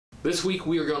This week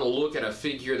we are going to look at a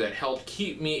figure that helped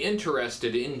keep me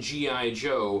interested in G.I.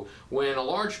 Joe when a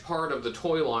large part of the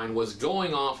toy line was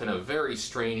going off in a very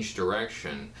strange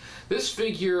direction. This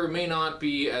figure may not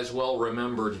be as well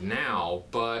remembered now,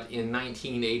 but in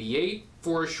 1988,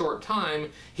 for a short time,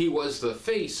 he was the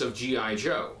face of G.I.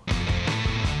 Joe.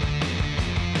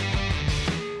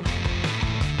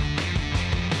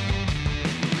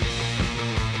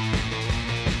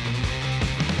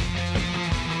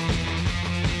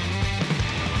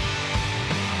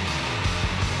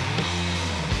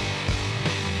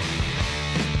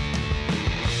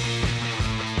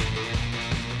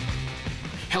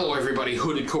 Hello everybody,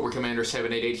 Hooded Cobra Commander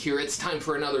 788 here. It's time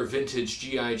for another vintage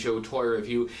G.I. Joe toy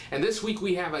review, and this week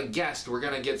we have a guest. We're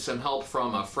going to get some help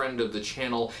from a friend of the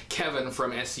channel, Kevin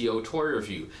from SEO Toy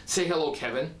Review. Say hello,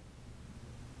 Kevin.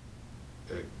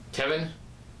 Kevin?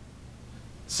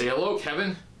 Say hello,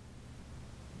 Kevin.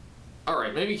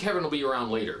 Alright, maybe Kevin will be around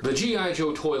later. The G.I.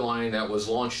 Joe toy line that was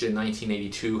launched in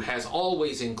 1982 has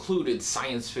always included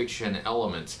science fiction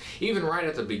elements. Even right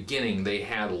at the beginning, they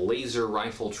had laser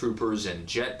rifle troopers and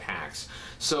jetpacks.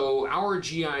 So our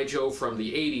G.I. Joe from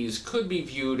the 80s could be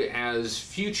viewed as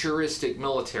futuristic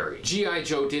military. G.I.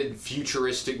 Joe did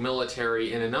futuristic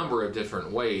military in a number of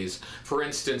different ways. For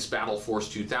instance, Battle Force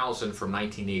 2000 from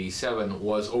 1987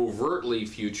 was overtly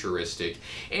futuristic,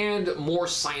 and more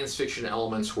science fiction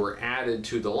elements were added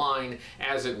to the line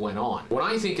as it went on. When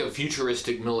I think of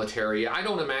futuristic military, I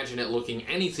don't imagine it looking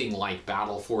anything like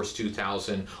Battle Force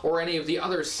 2000 or any of the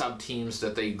other sub-teams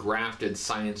that they grafted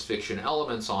science fiction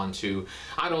elements onto.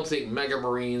 I don't think Mega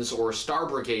Marines or Star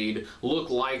Brigade look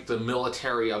like the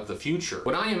military of the future.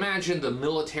 When I imagine the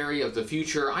military of the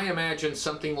future, I imagine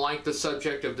something like the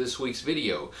subject of this week's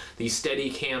video, the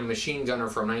Steadi-Cam machine gunner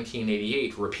from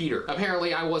 1988, Repeater.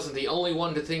 Apparently I wasn't the only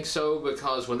one to think so,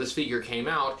 because when this figure came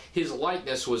out, his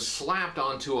likeness was slapped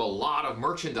onto a lot of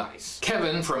merchandise.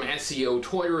 Kevin from SEO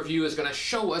Toy Review is going to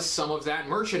show us some of that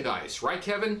merchandise. Right,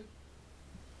 Kevin?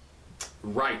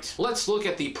 Right. Let's look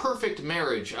at the perfect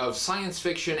marriage of science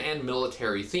fiction and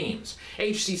military themes.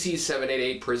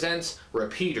 HCC788 presents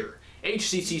Repeater.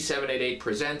 HCC788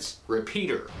 presents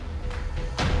Repeater.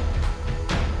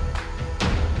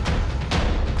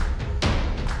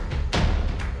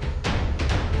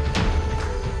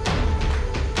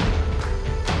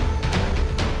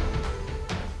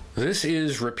 This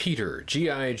is Repeater,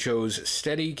 G.I. Joe's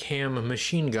Steadi-Cam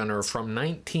machine gunner from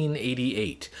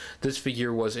 1988. This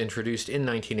figure was introduced in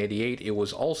 1988. It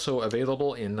was also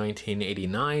available in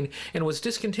 1989 and was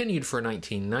discontinued for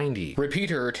 1990.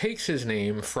 Repeater takes his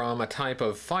name from a type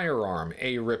of firearm,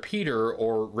 a repeater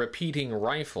or repeating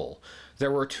rifle.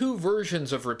 There were two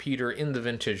versions of Repeater in the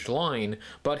vintage line,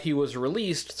 but he was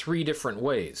released three different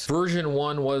ways. Version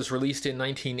 1 was released in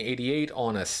 1988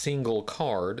 on a single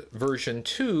card. Version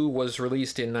 2 was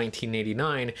released in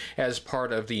 1989 as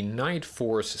part of the Night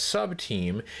Force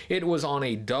sub-team. It was on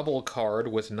a double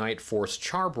card with Night Force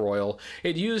Charbroil.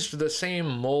 It used the same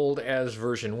mold as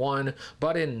version 1,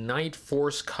 but in Night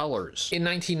Force colors. In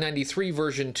 1993,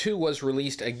 version 2 was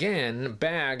released again,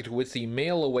 bagged with the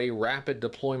Mail-Away Rapid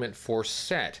Deployment Force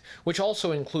set, which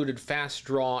also included Fast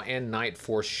Draw and Night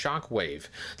Force Shockwave.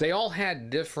 They all had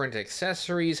different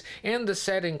accessories, and the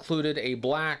set included a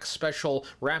black special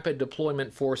Rapid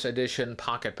Deployment Force Edition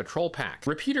Pocket Patrol Pack.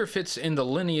 Repeater fits in the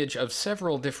lineage of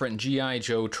several different G.I.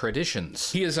 Joe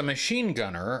traditions. He is a machine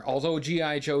gunner. Although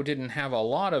G.I. Joe didn't have a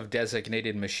lot of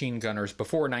designated machine gunners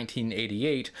before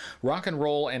 1988, Rock and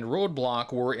Roll and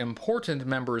Roadblock were important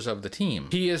members of the team.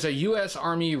 He is a U.S.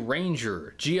 Army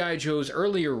Ranger. G.I. Joe's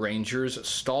earlier Rangers,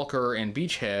 Stalker and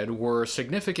Beachhead, were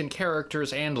significant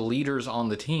characters and leaders on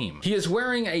the team. He is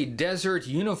wearing a desert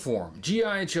uniform.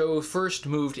 G.I. Joe first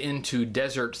moved into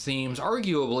desert themes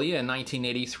arguably in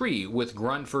 1983 with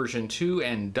Grunt version 2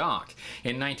 and Doc.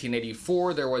 In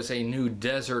 1984 there was a new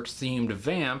desert themed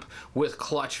Vamp with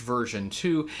Clutch version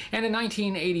 2, and in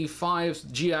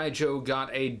 1985 G.I. Joe got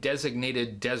a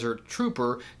designated desert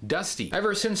trooper, Dusty.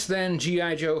 Ever since then,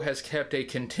 G.I. Joe has kept a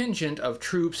contingent of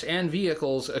troops and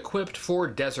vehicles equipped for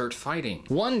desert fighting.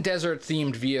 One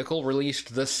desert-themed vehicle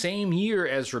released the same year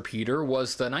as Repeater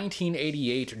was the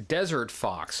 1988 Desert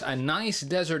Fox, a nice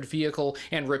desert vehicle,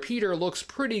 and Repeater looks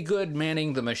pretty good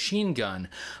manning the machine gun.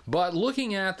 But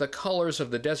looking at the colors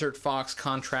of the Desert Fox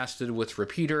contrasted with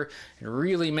Repeater, it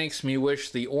really makes me wish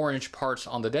the orange parts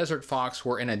on the Desert Fox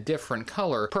were in a different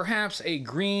color, perhaps a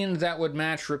green that would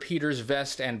match Repeater's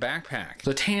vest and backpack.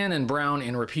 The tan and brown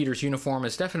in Repeater's uniform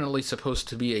is definitely supposed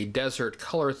to be a desert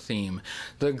color theme theme.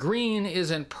 The green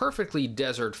isn't perfectly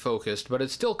desert focused, but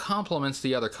it still complements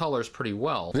the other colors pretty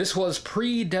well. This was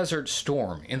pre-Desert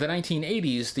Storm. In the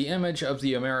 1980s, the image of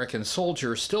the American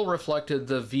soldier still reflected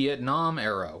the Vietnam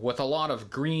era, with a lot of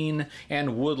green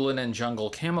and woodland and jungle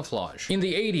camouflage. In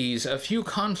the 80s, a few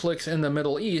conflicts in the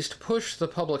Middle East pushed the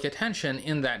public attention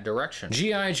in that direction.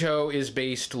 G.I. Joe is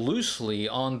based loosely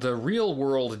on the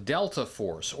real-world Delta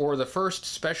Force, or the 1st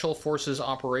Special Forces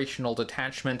Operational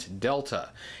Detachment Delta.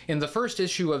 In the first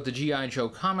issue of the G.I. Joe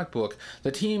comic book,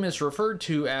 the team is referred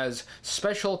to as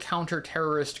Special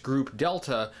Counter-Terrorist Group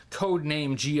Delta,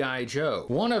 codename G.I. Joe.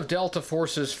 One of Delta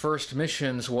Force's first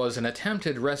missions was an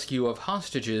attempted rescue of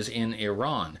hostages in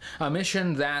Iran, a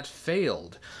mission that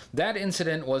failed. That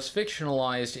incident was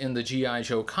fictionalized in the G.I.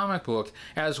 Joe comic book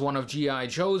as one of G.I.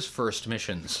 Joe's first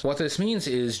missions. What this means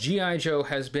is G.I. Joe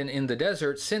has been in the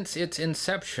desert since its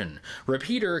inception.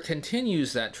 Repeater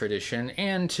continues that tradition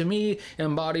and, to me,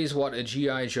 embodies what a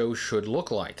G.I. Joe should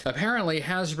look like. Apparently,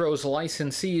 Hasbro's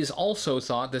licensees also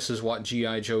thought this is what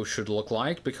G.I. Joe should look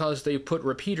like because they put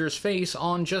Repeater's face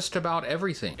on just about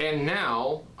everything. And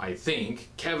now, I think,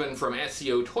 Kevin from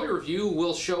SEO Toy Review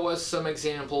will show us some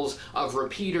examples of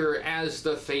Repeater as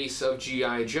the face of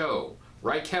G.I. Joe.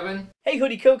 Right, Kevin? Hey,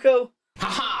 Hoodie Coco!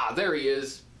 Haha, there he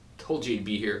is. Told you he'd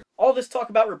be here. All this talk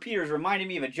about repeaters reminded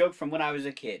me of a joke from when I was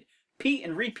a kid. Pete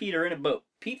and Repeat are in a boat.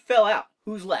 Pete fell out.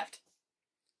 Who's left?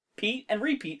 Pete and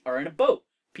Repeat are in a boat.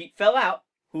 Pete fell out.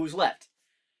 Who's left?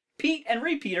 Pete and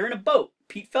Repeat are in a boat.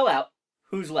 Pete fell out.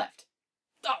 Who's left?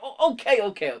 Oh,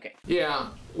 okay. Yeah,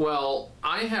 well,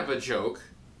 I have a joke.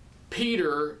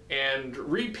 Peter and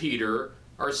Repeater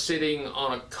are sitting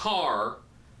on a car.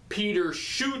 Peter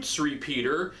shoots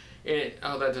Repeater, and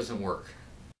oh, that doesn't work.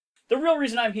 The real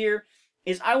reason I'm here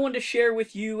is I wanted to share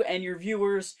with you and your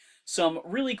viewers some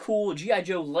really cool G.I.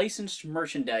 Joe licensed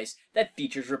merchandise that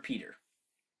features Repeater.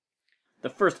 The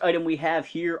first item we have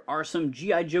here are some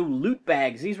G.I. Joe loot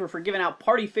bags. These were for giving out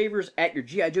party favors at your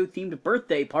G.I. Joe themed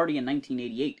birthday party in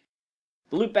 1988.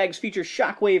 The loot bags feature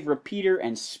Shockwave, Repeater,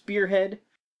 and Spearhead.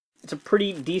 It's a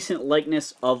pretty decent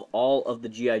likeness of all of the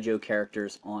G.I. Joe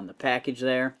characters on the package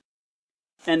there.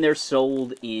 And they're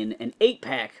sold in an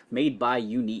 8-pack made by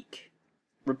Unique.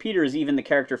 Repeater is even the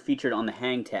character featured on the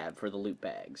hang tab for the loot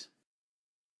bags.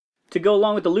 To go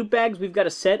along with the loot bags, we've got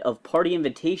a set of party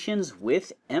invitations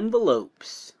with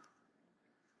envelopes.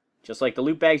 Just like the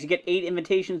loot bags, you get 8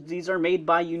 invitations. These are made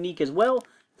by Unique as well.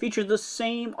 Feature the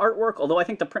same artwork, although I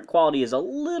think the print quality is a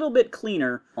little bit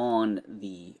cleaner on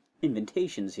the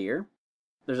invitations here.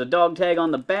 There's a dog tag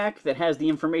on the back that has the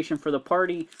information for the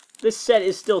party. This set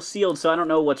is still sealed, so I don't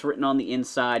know what's written on the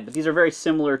inside, but these are very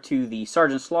similar to the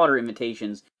Sergeant Slaughter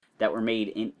invitations that were made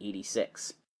in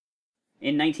 '86.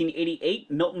 In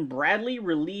 1988, Milton Bradley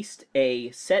released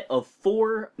a set of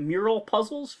 4 mural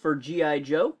puzzles for G.I.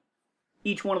 Joe.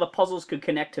 Each one of the puzzles could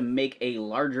connect to make a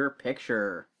larger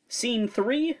picture. Scene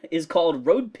 3 is called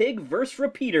Road Pig vs.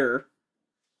 Repeater.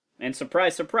 And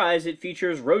surprise, surprise, it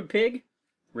features Road Pig,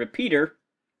 Repeater,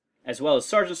 as well as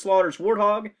Sergeant Slaughter's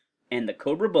Warthog and the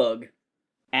Cobra Bug.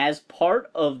 As part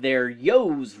of their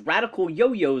Yo's Radical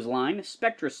Yo-Yo's line,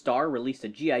 Spectra Star released a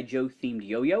G.I. Joe themed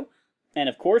yo-yo, and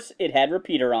of course it had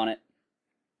Repeater on it.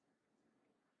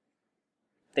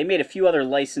 They made a few other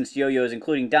licensed yo-yos,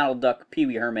 including Donald Duck,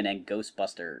 Pee-wee Herman, and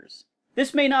Ghostbusters.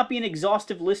 This may not be an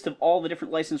exhaustive list of all the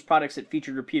different licensed products that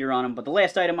featured Repeater on them, but the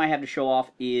last item I have to show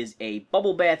off is a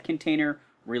bubble bath container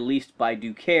released by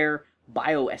Ducaire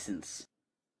Bioessence.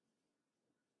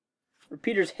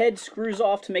 Repeater's head screws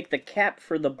off to make the cap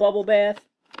for the bubble bath.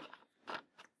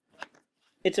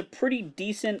 It's a pretty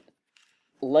decent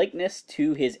likeness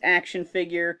to his action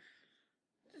figure.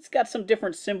 It's got some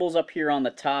different symbols up here on the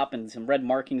top and some red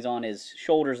markings on his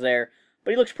shoulders there.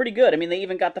 But he looks pretty good. I mean, they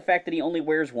even got the fact that he only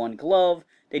wears one glove.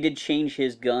 They did change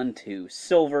his gun to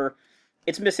silver.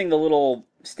 It's missing the little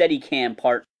Steadi-Cam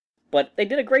part, but they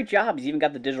did a great job. He's even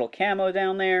got the digital camo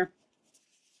down there.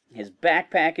 His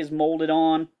backpack is molded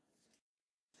on.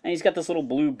 And he's got this little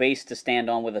blue base to stand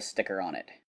on with a sticker on it.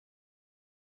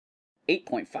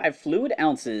 8.5 fluid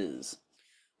ounces.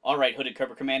 Alright, Hooded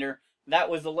Cobra Commander. That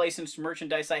was the licensed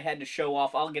merchandise I had to show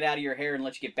off. I'll get out of your hair and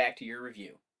let you get back to your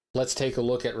review. Let's take a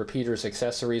look at Repeater's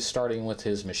accessories, starting with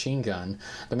his machine gun.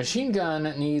 The machine gun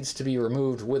needs to be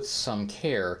removed with some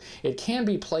care. It can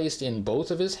be placed in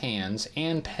both of his hands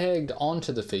and pegged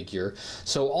onto the figure,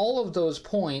 so all of those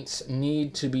points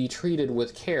need to be treated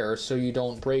with care so you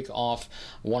don't break off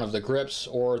one of the grips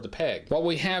or the peg. What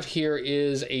we have here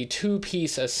is a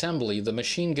 2-piece assembly, the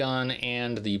machine gun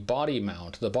and the body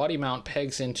mount. The body mount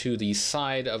pegs into the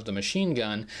side of the machine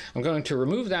gun. I'm going to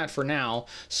remove that for now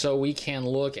so we can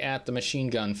look at the machine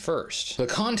gun first. The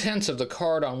contents of the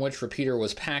card on which Repeater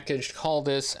was packaged call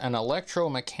this an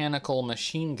electromechanical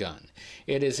machine gun.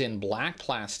 It is in black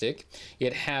plastic.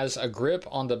 It has a grip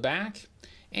on the back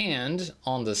and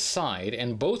on the side,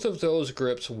 and both of those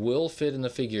grips will fit in the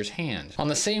figure's hand. On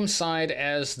the same side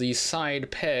as the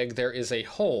side peg, there is a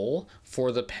hole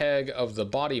for the peg of the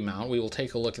body mount. We will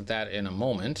take a look at that in a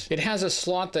moment. It has a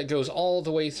slot that goes all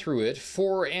the way through it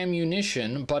for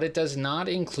ammunition, but it does not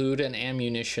include an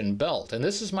ammunition belt. And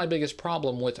this is my biggest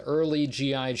problem with early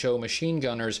G.I. Joe machine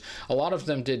gunners. A lot of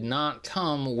them did not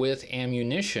come with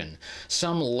ammunition.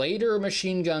 Some later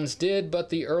machine guns did, but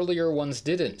the earlier ones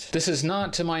didn't. This is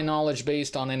not, to my knowledge,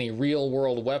 based on any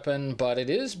real-world weapon, but it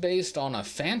is based on a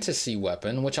fantasy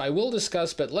weapon, which I will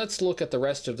discuss, but let's look at the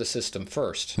rest of the system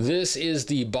first. This is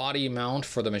the body mount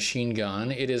for the machine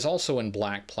gun. It is also in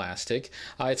black plastic.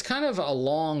 It's kind of a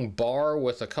long bar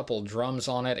with a couple drums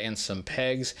on it and some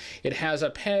pegs. It has a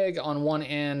peg on one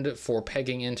end for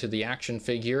pegging into the action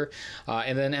figure,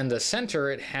 and then in the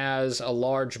center it has a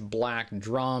large black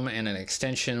drum and an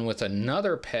extension with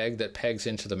another peg that pegs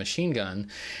into the machine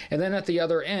gun. And then at the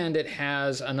other end it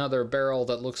has another barrel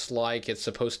that looks like it's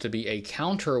supposed to be a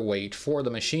counterweight for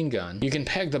the machine gun. You can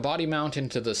peg the body mount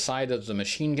into the side of the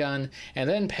machine gun and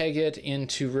then peg it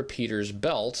into Repeater's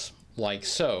belt, like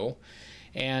so.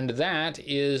 And that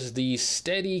is the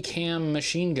Steadi-Cam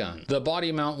machine gun. The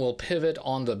body mount will pivot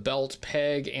on the belt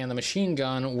peg and the machine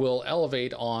gun will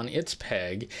elevate on its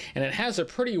peg, and it has a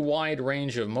pretty wide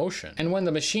range of motion. And when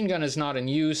the machine gun is not in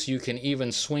use, you can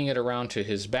even swing it around to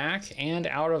his back and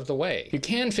out of the way. You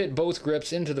can fit both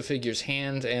grips into the figure's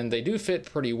hand, and they do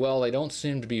fit pretty well. They don't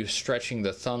seem to be stretching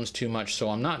the thumbs too much, so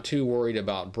I'm not too worried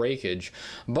about breakage.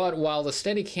 But while the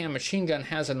Steadi-Cam machine gun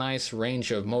has a nice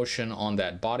range of motion on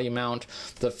that body mount,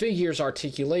 the figure's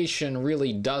articulation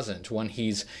really doesn't when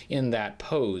he's in that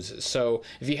pose. So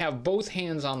if you have both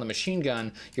hands on the machine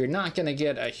gun, you're not going to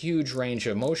get a huge range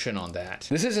of motion on that.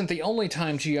 This isn't the only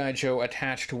time G.I. Joe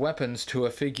attached weapons to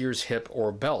a figure's hip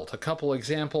or belt. A couple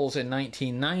examples: in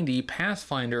 1990,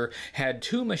 Pathfinder had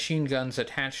 2 machine guns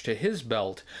attached to his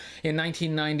belt. In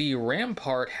 1990,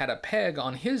 Rampart had a peg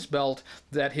on his belt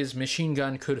that his machine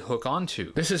gun could hook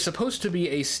onto. This is supposed to be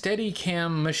a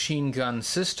Steadi-Cam machine gun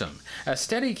system. A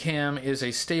Steadi-Cam is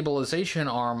a stabilization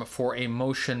arm for a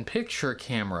motion picture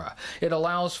camera. It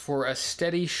allows for a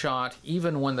steady shot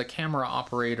even when the camera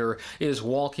operator is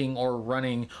walking or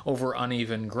running over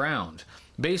uneven ground.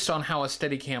 Based on how a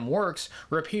Steadi-Cam works,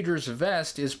 Repeater's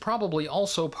vest is probably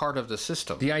also part of the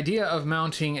system. The idea of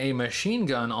mounting a machine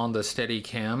gun on the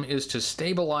Steadi-Cam is to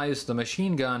stabilize the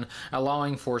machine gun,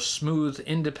 allowing for smooth,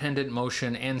 independent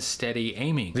motion and steady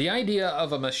aiming. The idea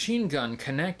of a machine gun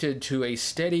connected to a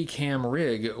Steadi-Cam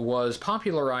rig was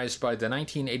popularized by the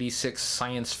 1986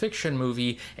 science fiction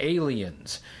movie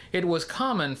Aliens. It was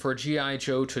common for G.I.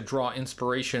 Joe to draw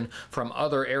inspiration from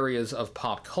other areas of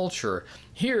pop culture.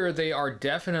 Here they are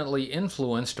definitely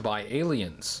influenced by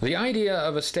Aliens. The idea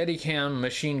of a Steadi-Cam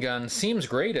machine gun seems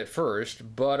great at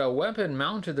first, but a weapon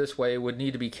mounted this way would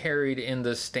need to be carried in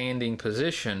the standing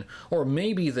position, or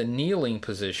maybe the kneeling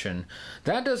position.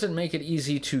 That doesn't make it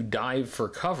easy to dive for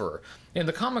cover. In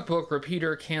the comic book,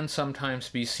 Repeater can sometimes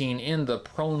be seen in the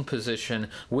prone position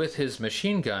with his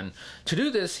machine gun. To do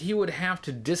this, he would have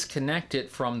to disconnect it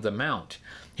from the mount.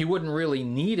 He wouldn't really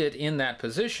need it in that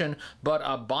position, but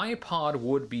a bipod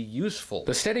would be useful.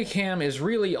 The Steadi-Cam is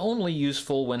really only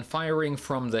useful when firing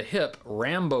from the hip,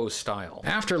 Rambo style.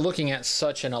 After looking at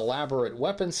such an elaborate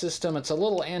weapon system, it's a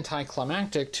little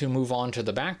anticlimactic to move on to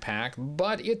the backpack,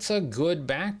 but it's a good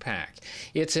backpack.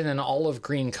 It's in an olive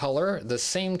green color, the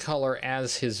same color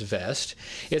as his vest.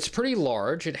 It's pretty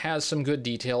large, it has some good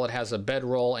detail, it has a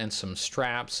bedroll and some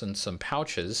straps and some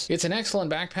pouches. It's an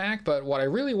excellent backpack, but what I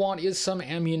really want is some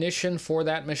ammunition for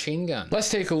that machine gun. Let's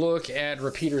take a look at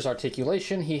Repeater's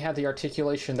articulation. He had the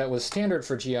articulation that was standard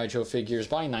for G.I. Joe figures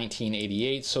by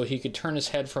 1988, so he could turn his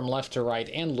head from left to right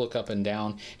and look up and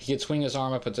down. He could swing his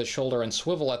arm up at the shoulder and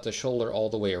swivel at the shoulder all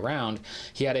the way around.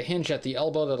 He had a hinge at the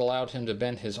elbow that allowed him to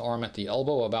bend his arm at the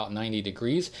elbow about 90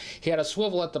 degrees. He had a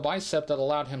swivel at the bicep that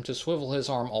allowed him to swivel his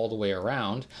arm all the way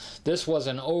around. This was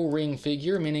an O-ring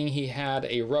figure, meaning he had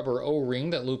a rubber O-ring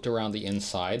that looped around the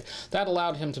inside. That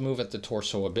allowed him to move at the torso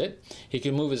torso a bit. He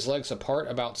can move his legs apart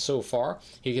about so far.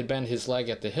 He can bend his leg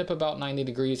at the hip about 90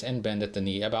 degrees and bend at the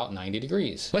knee about 90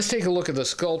 degrees. Let's take a look at the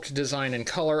sculpt, design, and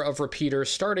color of Repeater,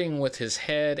 starting with his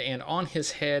head. And on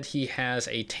his head he has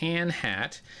a tan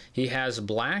hat, he has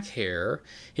black hair,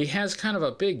 he has kind of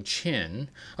a big chin.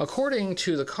 According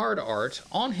to the card art,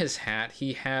 on his hat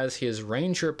he has his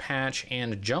ranger patch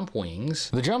and jump wings.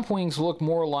 The jump wings look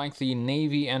more like the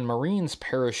Navy and Marines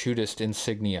parachutist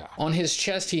insignia. On his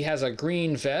chest he has a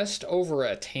green vest over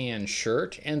a tan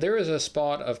shirt, and there is a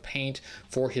spot of paint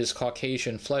for his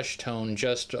Caucasian flesh tone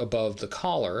just above the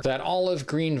collar. That olive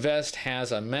green vest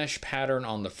has a mesh pattern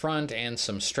on the front and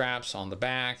some straps on the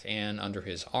back and under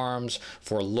his arms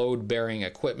for load-bearing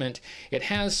equipment. It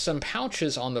has some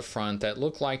pouches on the front that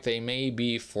look like they may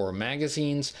be for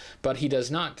magazines, but he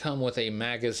does not come with a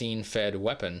magazine-fed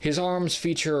weapon. His arms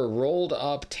feature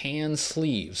rolled-up tan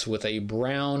sleeves with a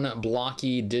brown,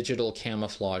 blocky digital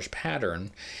camouflage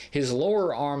pattern. His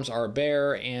lower arms are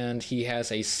bare, and he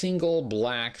has a single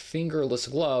black fingerless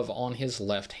glove on his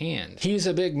left hand. He's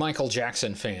a big Michael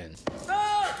Jackson fan.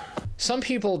 Some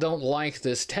people don't like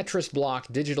this Tetris block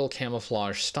digital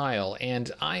camouflage style,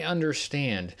 and I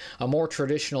understand. A more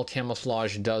traditional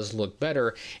camouflage does look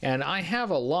better, and I have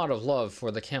a lot of love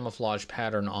for the camouflage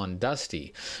pattern on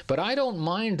Dusty. But I don't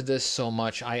mind this so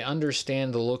much. I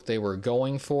understand the look they were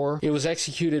going for. It was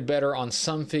executed better on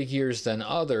some figures than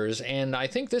others, and I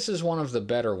think this is one of the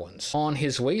better ones. On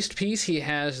his waist piece, he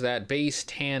has that base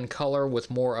tan color with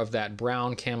more of that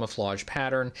brown camouflage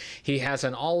pattern. He has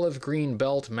an olive green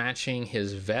belt matching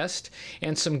his vest,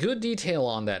 and some good detail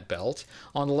on that belt.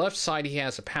 On the left side he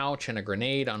has a pouch and a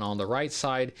grenade, and on the right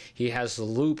side he has the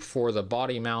loop for the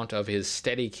body mount of his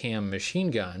Steadi-Cam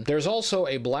machine gun. There's also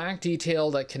a black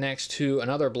detail that connects to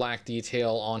another black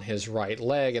detail on his right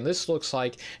leg, and this looks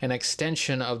like an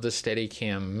extension of the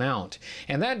Steadi-Cam mount.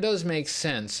 And that does make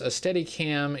sense. A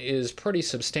Steadi-Cam is pretty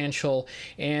substantial,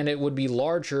 and it would be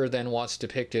larger than what's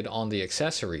depicted on the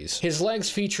accessories. His legs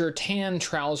feature tan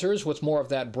trousers with more of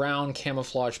that brown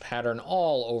camouflage pattern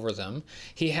all over them.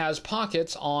 He has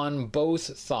pockets on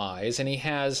both thighs, and he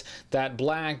has that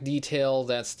black detail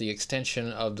that's the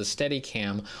extension of the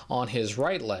Steadi-Cam on his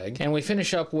right leg. And we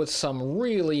finish up with some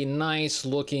really nice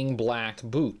looking black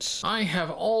boots. I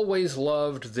have always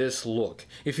loved this look.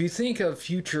 If you think of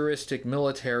futuristic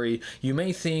military, you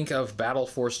may think of Battle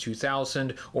Force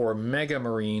 2000 or Mega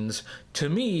Marines. To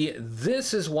me,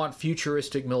 this is what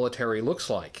futuristic military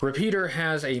looks like. Repeater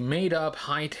has a made-up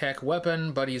high-tech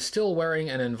weapon, but he's still wearing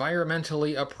an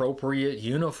environmentally appropriate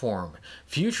uniform.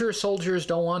 Future soldiers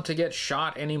don't want to get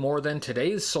shot any more than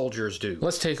today's soldiers do.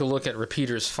 Let's take a look at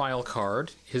Repeater's file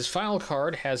card. His file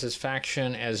card has his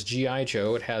faction as G.I.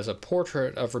 Joe. It has a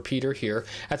portrait of Repeater here.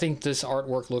 I think this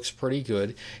artwork looks pretty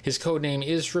good. His codename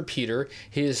is Repeater.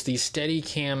 He is the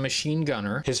Steadi-Cam machine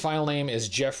gunner. His file name is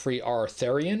Jeffrey R.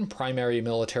 Therian. Primary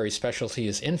military specialty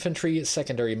is infantry.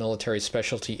 Secondary military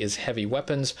specialty is heavy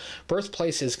weapons.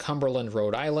 Birthplace is Cumberland,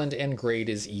 Rhode Island, and grade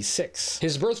is E6.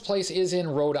 His birthplace is in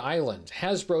Rhode Island.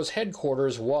 Hasbro's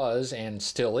headquarters was, and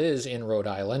still is, in Rhode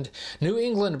Island. New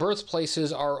England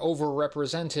birthplaces are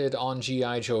overrepresented on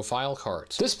G.I. Joe file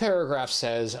cards. This paragraph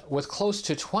says, with close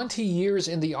to 20 years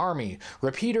in the Army,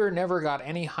 Repeater never got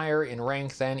any higher in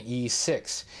rank than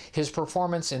E6. His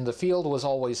performance in the field was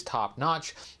always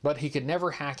top-notch, but he could never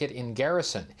hack it in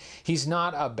garrison. He's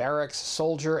not a barracks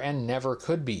soldier and never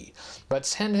could be. But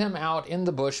send him out in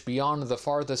the bush beyond the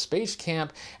farthest base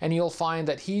camp, and you'll find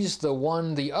that he's the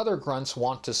one the other grunts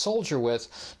want to soldier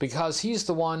with, because he's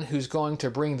the one who's going to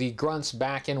bring the grunts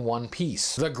back in one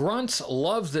piece. The grunts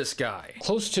love this guy.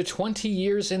 Close to 20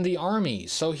 years in the Army,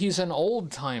 so he's an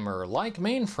old-timer, like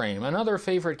Mainframe, another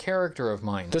favorite character of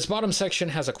mine. This bottom section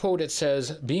has a quote. It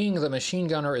says, being the machine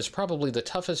gunner is probably the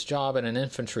toughest job in an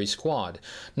infantry squad.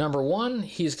 Number one,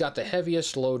 he's got the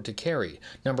heaviest load to carry.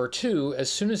 Number two, as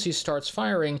soon as he starts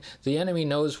firing, the enemy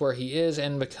knows where he is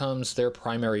and becomes their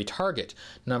primary target.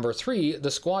 Number three,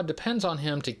 the squad depends on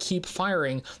him to keep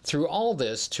firing through all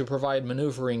this to provide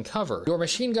maneuvering cover. Your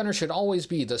machine gunner should always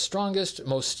be the strongest,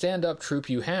 most stand-up troop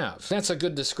you have. That's a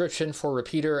good description for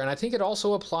Repeater, and I think it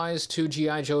also applies to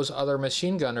G.I. Joe's other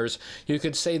machine gunners. You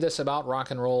could say this about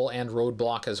Rock and Roll and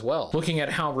Roadblock as well. Looking at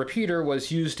how Repeater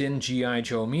was used in G.I.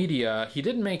 Joe media, he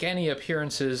didn't make any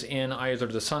appearances in either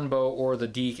the Sunbow or the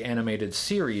DiC animated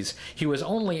series. He was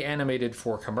only animated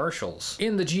for commercials.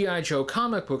 In the G.I. Joe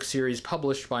comic book series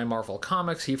published by Marvel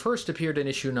Comics, he first appeared in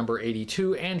issue number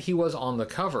 82, and he was on the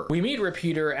cover. We meet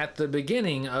Repeater at the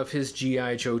beginning of his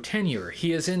G.I. Joe tenure.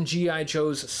 He is in G.I.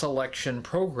 Joe's selection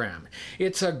program.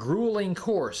 It's a grueling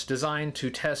course designed to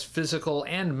test physical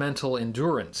and mental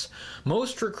endurance.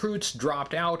 Most recruits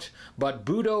dropped out, but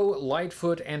Budo,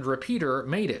 Lightfoot, and Repeater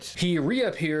made it. He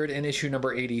reappeared in issue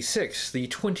number 86, the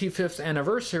 25th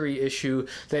anniversary issue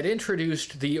that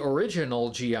introduced the original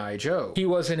G.I. Joe. He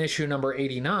was in issue number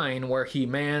 89, where he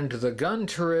manned the gun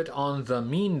turret on the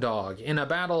Mean Dog in a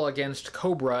battle against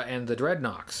Cobra and the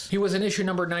Dreadnoks. He was in issue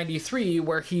number 93,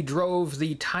 where he drove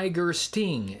the Tiger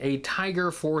Sting, a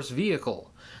Tiger Force vehicle.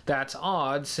 That's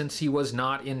odd, since he was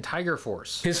not in Tiger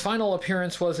Force. His final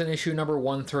appearance was in issue number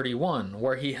 131,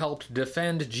 where he helped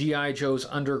defend G.I. Joe's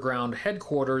underground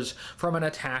headquarters from an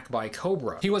attack by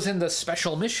Cobra. He was in the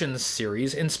Special Missions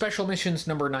series. In Special Missions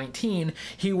number 19,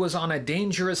 he was on a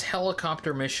dangerous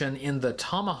helicopter mission in the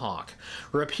Tomahawk.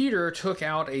 Repeater took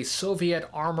out a Soviet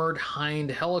armored Hind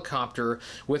helicopter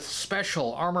with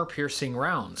special armor-piercing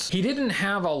rounds. He didn't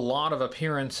have a lot of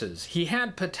appearances. He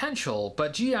had potential,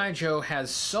 but G.I. Joe has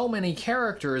so many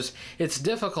characters, it's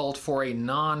difficult for a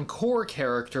non-core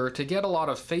character to get a lot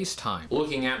of face time.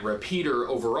 Looking at Repeater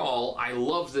overall, I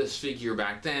love this figure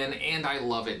back then, and I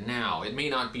love it now. It may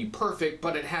not be perfect,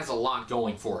 but it has a lot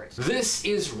going for it. This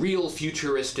is real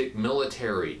futuristic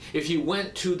military. If you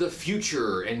went to the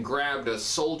future and grabbed a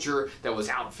soldier that was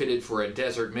outfitted for a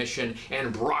desert mission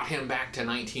and brought him back to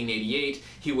 1988,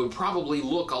 he would probably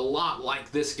look a lot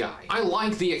like this guy. I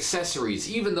like the accessories,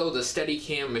 even though the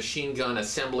Steadi-Cam machine gun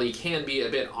assembly can be a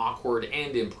bit awkward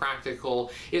and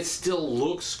impractical, it still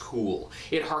looks cool.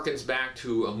 It harkens back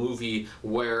to a movie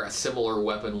where a similar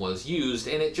weapon was used,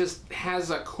 and it just has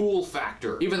a cool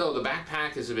factor. Even though the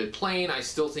backpack is a bit plain, I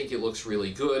still think it looks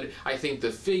really good. I think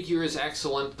the figure is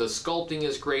excellent, the sculpting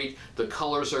is great, the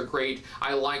colors are great,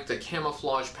 I like the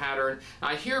camouflage pattern.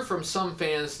 I hear from some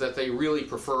fans that they really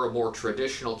prefer a more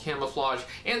traditional camouflage,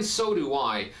 and so do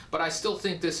I, but I still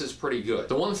think this is pretty good.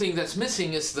 The one thing that's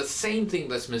missing is the same thing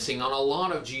that's missing on a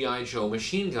lot of G.I. Joe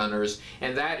machine gunners,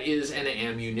 and that is an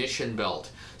ammunition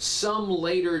belt. Some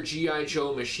later G.I.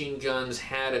 Joe machine guns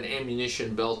had an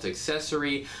ammunition belt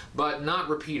accessory, but not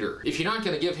Repeater. If you're not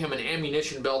going to give him an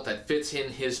ammunition belt that fits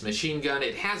in his machine gun,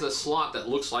 it has a slot that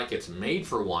looks like it's made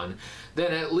for one,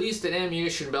 then at least an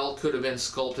ammunition belt could have been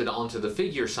sculpted onto the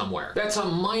figure somewhere. That's a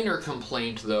minor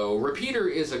complaint though. Repeater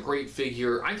is a great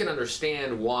figure. I can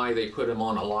understand why they put him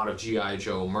on a lot of G.I.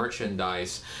 Joe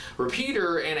merchandise.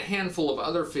 Repeater and a handful of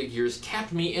other figures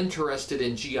kept me interested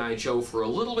in G.I. Joe for a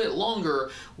little bit longer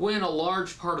when a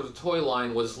large part of the toy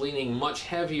line was leaning much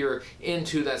heavier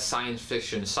into that science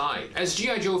fiction side. As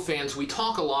G.I. Joe fans, we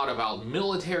talk a lot about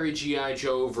military G.I.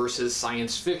 Joe versus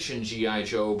science fiction G.I.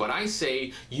 Joe, but I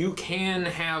say you can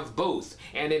have both,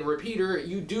 and in Repeater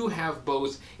you do have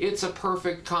both. It's a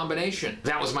perfect combination.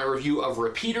 That was my review of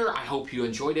Repeater. I hope you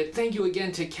enjoyed it. Thank you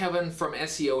again to Kevin from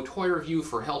SEO Toy Review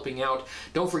for helping out.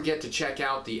 Don't forget to check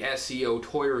out the SEO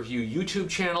Toy Review YouTube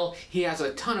channel. He has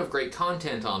a ton of great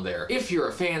content on there. If you're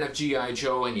a fan of G.I.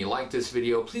 Joe and you like this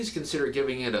video, please consider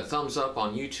giving it a thumbs up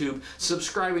on YouTube,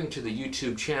 subscribing to the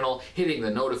YouTube channel, hitting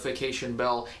the notification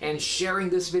bell, and sharing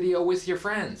this video with your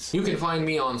friends. You can find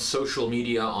me on social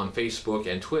media on Facebook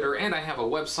and Twitter, and I have a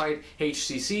website,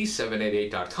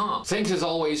 HCC788.com. Thanks as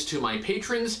always to my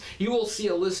patrons. You will see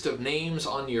a list of names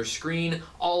on your screen.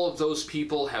 All of those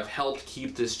people have helped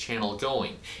keep this channel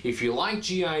going. If you like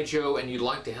G.I. Joe and you'd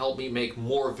like to help me make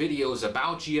more videos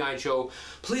about G.I. Joe,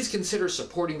 please consider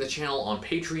supporting the channel on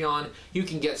Patreon. You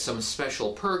can get some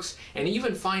special perks and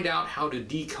even find out how to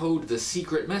decode the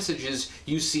secret messages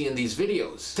you see in these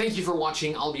videos. Thank you for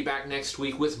watching. I'll be back next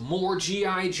week with more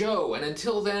G.I. Joe, and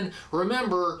until then,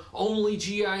 remember, only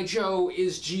G.I. Joe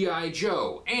is G.I.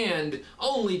 Joe, and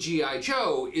only G.I.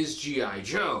 Joe is G.I.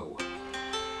 Joe.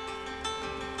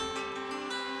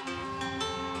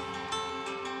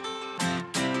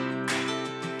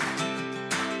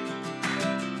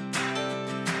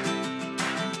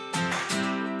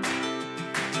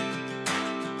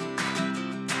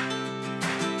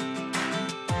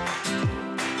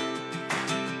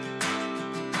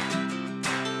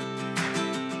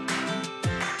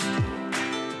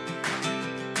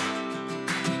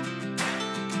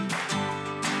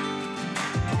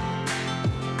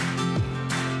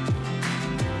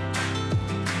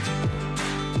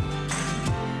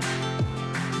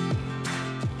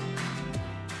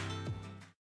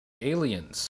 Aliens.